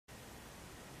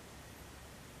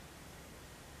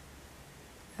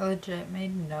I legit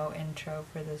made no intro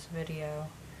for this video,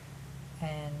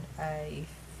 and I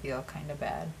feel kind of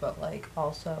bad, but like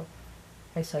also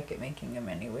I suck at making them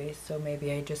anyways, so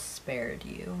maybe I just spared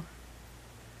you.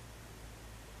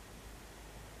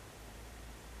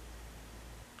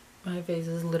 My face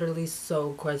is literally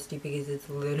so crusty because it's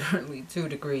literally 2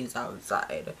 degrees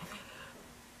outside.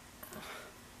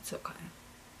 It's okay.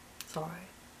 It's alright.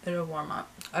 It'll warm up.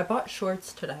 I bought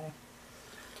shorts today.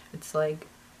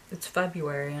 It's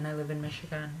February and I live in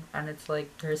Michigan and it's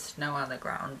like there's snow on the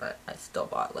ground, but I still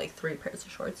bought like 3 pairs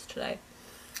of shorts today.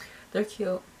 They're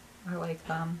cute. I like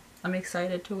them. I'm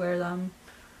excited to wear them.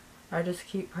 I just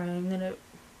keep praying that it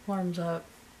warms up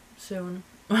soon.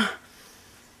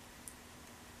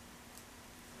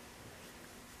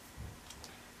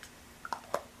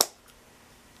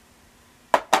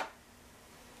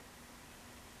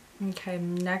 Okay,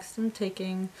 next I'm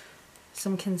taking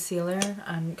some concealer.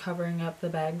 I'm covering up the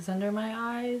bags under my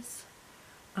eyes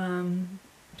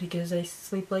because I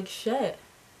sleep like shit.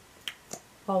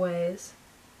 Always.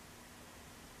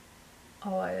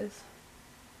 Always.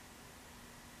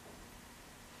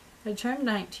 I turned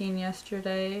 19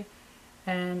 yesterday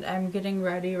and I'm getting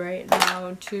ready right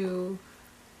now to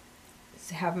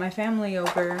have my family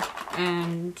over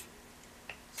and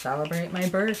celebrate my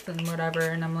birth and whatever,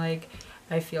 and I'm like,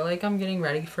 I feel like I'm getting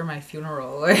ready for my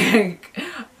funeral. Like,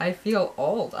 I feel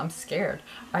old. I'm scared.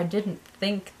 I didn't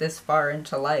think this far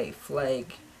into life.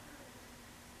 Like,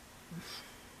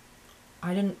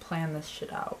 I didn't plan this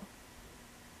shit out.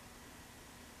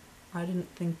 I didn't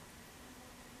think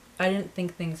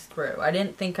things through. I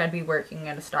didn't think I'd be working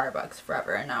at a Starbucks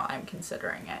forever, and now I'm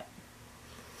considering it.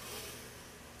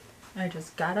 I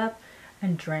just got up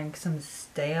and drank some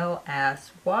stale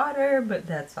ass water, but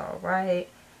that's alright.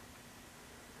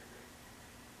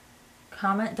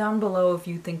 Comment down below if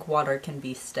you think water can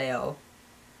be stale,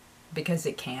 because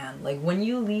it can. Like, when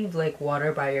you leave like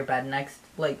water by your bed next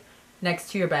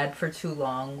to your bed for too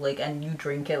long, like, and you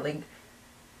drink it like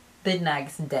the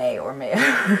next day, or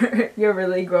maybe you're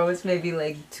really gross, maybe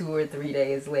like 2 or 3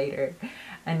 days later,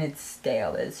 and it's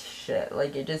stale as shit.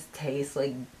 Like, it just tastes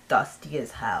like dusty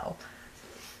as hell.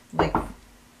 Like,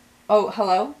 oh,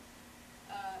 hello?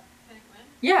 Can I come in?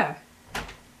 Yeah.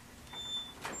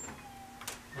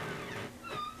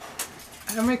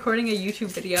 I'm recording a YouTube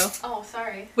video. Oh,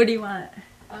 sorry. What do you want?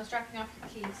 I was dropping off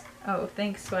your keys. Oh,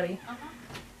 thanks, sweaty.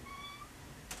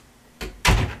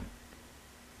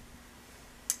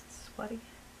 Sweaty.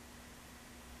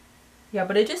 Yeah,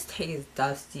 but it just tastes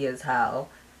dusty as hell.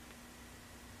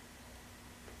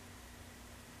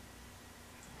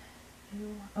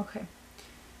 Ew. Okay.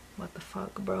 What the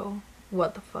fuck, bro?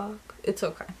 What the fuck? It's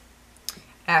okay.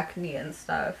 Acne and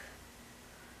stuff.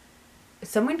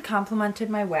 Someone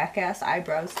complimented my whack-ass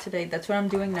eyebrows today. That's what I'm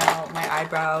doing now. My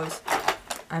eyebrows.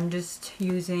 I'm just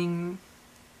using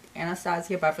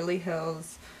Anastasia Beverly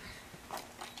Hills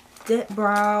Dip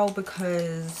Brow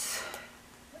because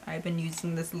I've been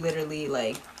using this literally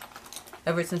like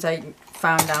ever since I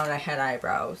found out I had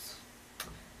eyebrows.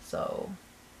 So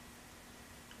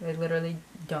I literally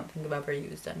don't think I've ever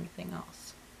used anything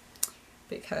else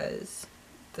because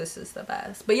this is the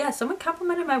best. But yeah, someone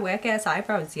complimented my whack-ass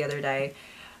eyebrows the other day.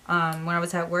 When I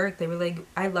was at work, they were like,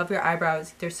 I love your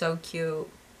eyebrows. They're so cute.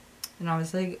 And I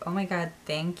was like, oh my god,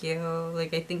 thank you.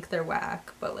 Like, I think they're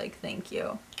whack, but like, thank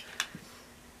you.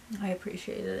 I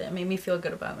appreciated it. It made me feel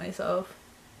good about myself.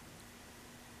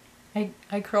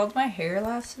 I curled my hair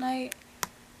last night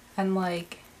and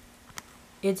like,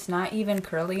 it's not even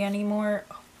curly anymore.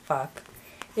 Oh, fuck.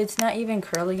 It's not even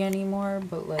curly anymore,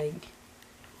 but like,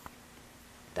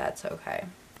 that's okay.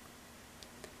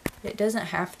 It doesn't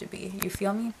have to be. You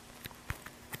feel me?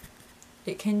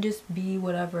 It can just be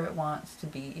whatever it wants to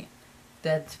be.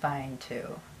 That's fine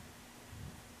too.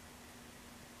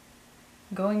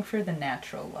 Going for the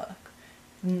natural look.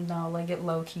 No, like, it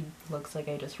low-key looks like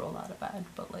I just rolled out of bed,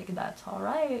 but like, that's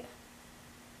alright.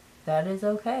 That is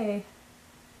okay.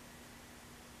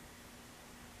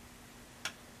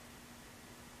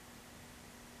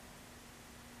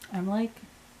 I'm like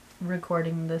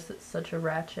recording this at such a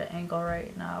ratchet angle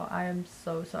right now. I am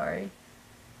so sorry.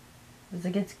 It's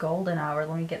like, it's golden hour,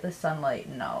 let me get the sunlight.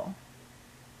 No.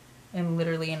 I'm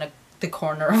literally in the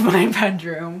corner of my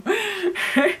bedroom.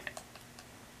 Oh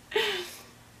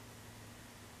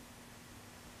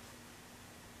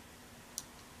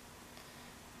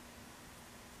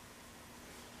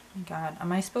my god,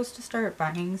 am I supposed to start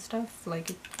buying stuff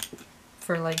like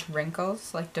for like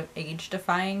wrinkles, like age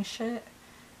defying shit?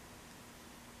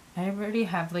 I already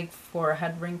have like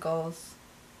forehead wrinkles,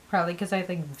 probably because I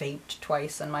like vaped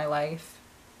twice in my life.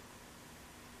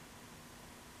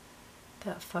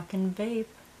 That fucking vape.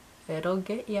 It'll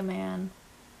get you, man.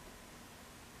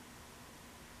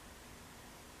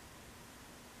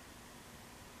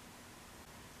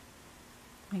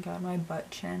 Oh my god, my butt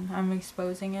chin. I'm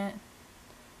exposing it.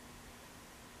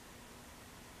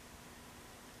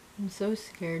 I'm so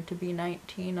scared to be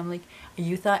 19. I'm like,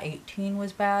 you thought 18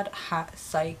 was bad? Ha,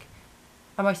 psych.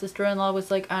 And my sister-in-law was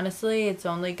like, honestly, it's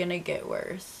only gonna get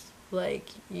worse. Like,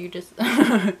 you just,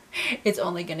 it's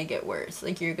only gonna get worse.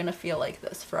 Like, you're gonna feel like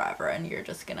this forever and you're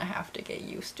just gonna have to get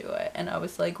used to it. And I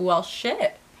was like, well,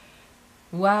 shit.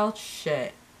 Well,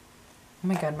 shit. Oh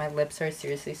my god, my lips are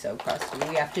seriously so crusty.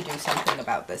 We have to do something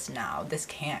about this now. This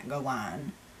can't go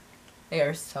on. They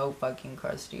are so fucking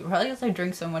crusty. Probably because I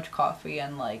drink so much coffee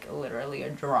and, like, literally a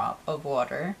drop of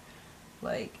water.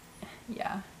 Like,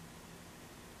 yeah.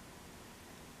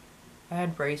 I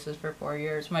had braces for 4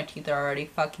 years. My teeth are already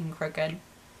fucking crooked.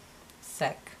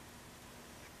 Sick.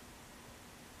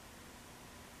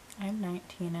 I'm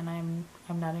 19 and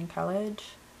I'm not in college.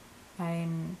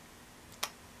 I'm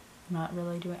not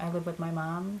really doing... I live with my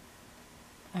mom.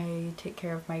 I take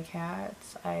care of my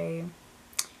cats. I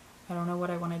don't know what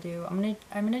I want to do. I'm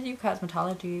gonna do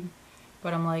cosmetology,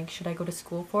 but I'm like, should I go to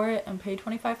school for it and pay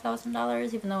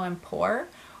 $25,000 even though I'm poor?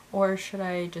 Or should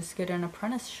I just get an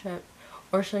apprenticeship?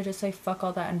 Or should I just say fuck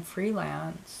all that and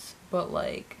freelance? But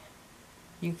like,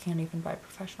 you can't even buy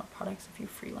professional products if you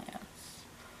freelance.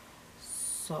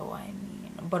 So I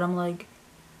mean, but I'm like,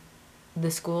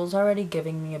 the school's already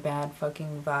giving me a bad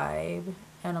fucking vibe,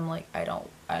 and I'm like, I don't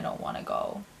want to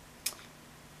go.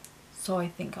 So I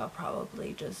think I'll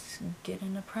probably just get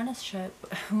an apprenticeship.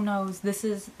 Who knows? This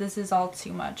is all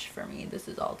too much for me. This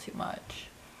is all too much.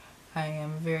 I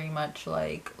am very much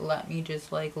like, let me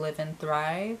just like live and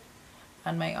thrive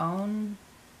on my own.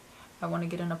 I want to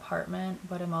get an apartment,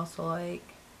 but I'm also like,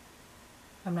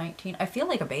 I'm 19. I feel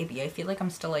like a baby. I feel like I'm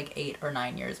still like 8 or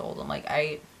 9 years old. I'm like,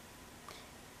 I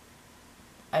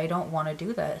don't want to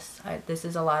do this. This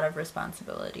is a lot of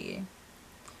responsibility.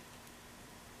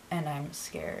 And I'm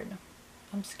scared.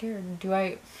 I'm scared.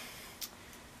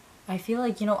 I feel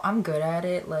like, you know, I'm good at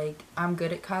it. Like, I'm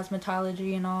good at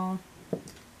cosmetology and all.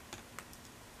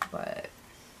 But,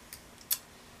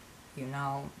 you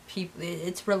know,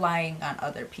 it's relying on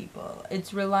other people.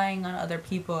 It's relying on other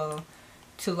people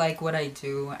to like what I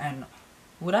do. And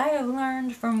what I have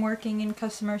learned from working in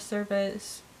customer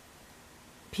service,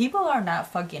 people are not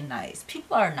fucking nice.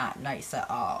 People are not nice at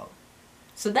all.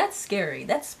 So that's scary.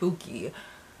 That's spooky.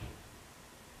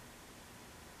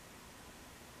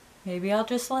 Maybe I'll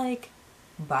just like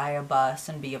buy a bus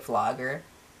and be a vlogger.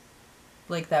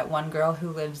 Like that one girl who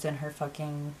lives in her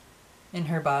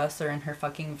bus or in her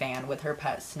fucking van with her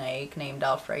pet snake named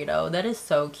Alfredo. That is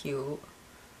so cute.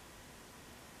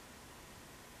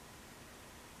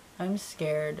 I'm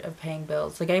scared of paying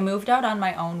bills. Like, I moved out on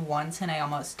my own once and I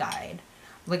almost died.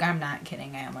 Like, I'm not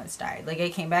kidding, I almost died. Like, I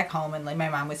came back home and like my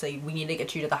mom was like, we need to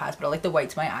get you to the hospital. Like, the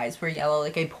whites of my eyes were yellow.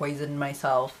 Like, I poisoned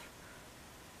myself.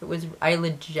 I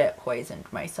legit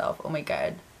poisoned myself. Oh my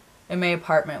god. And my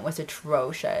apartment was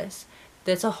atrocious.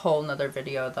 That's a whole nother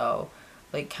video though.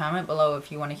 Like, comment below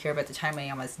if you want to hear about the time I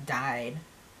almost died.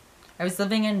 I was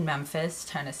living in Memphis,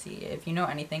 Tennessee. If you know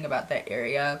anything about that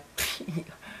area,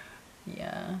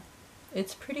 yeah.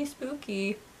 It's pretty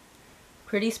spooky.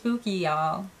 Pretty spooky,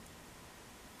 y'all.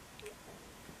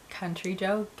 Country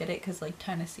joke? Get it? 'Cause like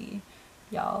Tennessee.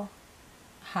 Y'all.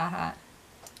 Haha.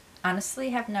 Honestly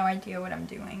have no idea what I'm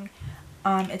doing.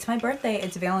 It's my birthday.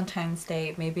 It's Valentine's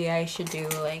Day. Maybe I should do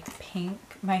like pink.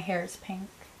 My hair is pink.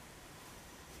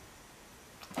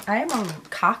 I am a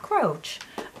cockroach.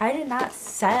 I did not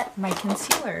set my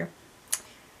concealer.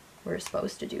 We're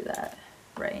supposed to do that,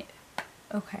 right?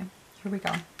 Okay, here we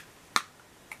go.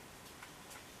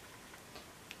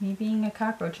 Me being a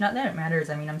cockroach. Not that it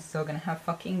matters. I mean, I'm still gonna have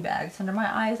fucking bags under my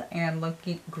eyes and look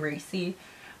greasy,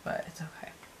 but it's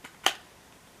okay.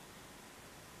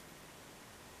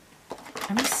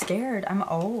 I'm scared. I'm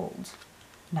old.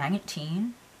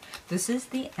 19? This is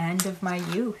the end of my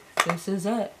youth. This is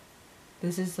it.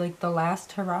 This is like the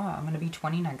last hurrah. I'm gonna be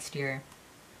 20 next year.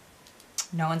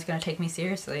 No one's gonna take me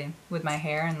seriously with my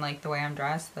hair and like the way I'm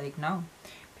dressed. Like, no.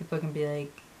 People can be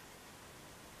like,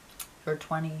 you're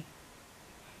 20.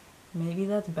 Maybe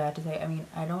that's bad to say. I mean,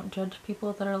 I don't judge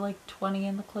people that are like 20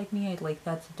 and look like me. Like,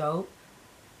 that's dope.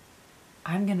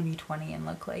 I'm gonna be 20 and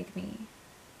look like me.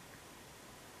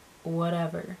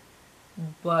 Whatever.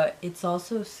 But it's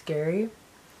also scary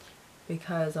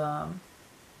because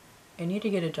I need to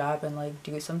get a job and like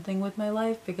do something with my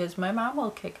life, because my mom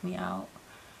will kick me out.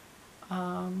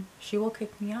 She will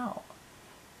kick me out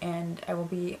and I will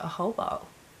be a hobo,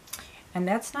 and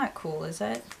that's not cool, is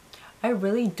it? I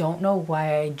really don't know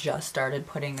why I just started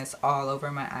putting this all over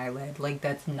my eyelid. Like,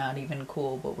 that's not even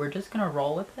cool, but we're just gonna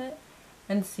roll with it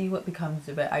and see what becomes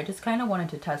of it. I just kind of wanted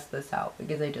to test this out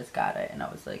because I just got it and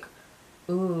I was like,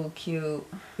 ooh, cute.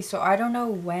 So I don't know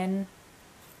when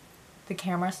the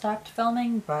camera stopped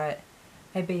filming, but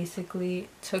I basically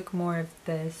took more of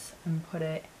this and put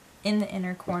it in the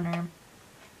inner corner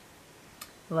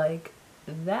like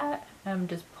that and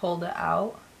just pulled it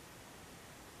out.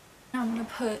 Now I'm gonna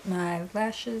put my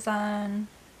lashes on.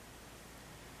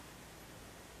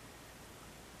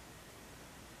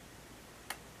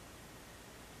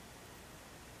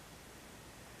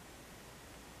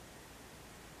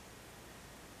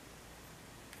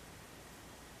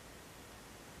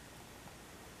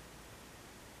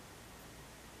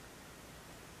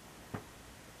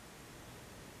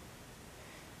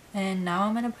 And now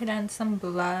I'm gonna put on some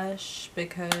blush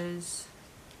because,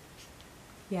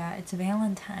 yeah, it's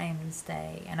Valentine's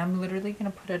Day and I'm literally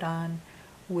gonna put it on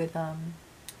with a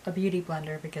beauty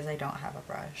blender because I don't have a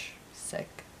brush.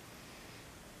 Sick.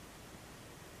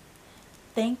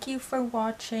 Thank you for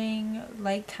watching.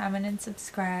 Like, comment, and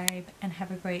subscribe, and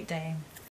have a great day.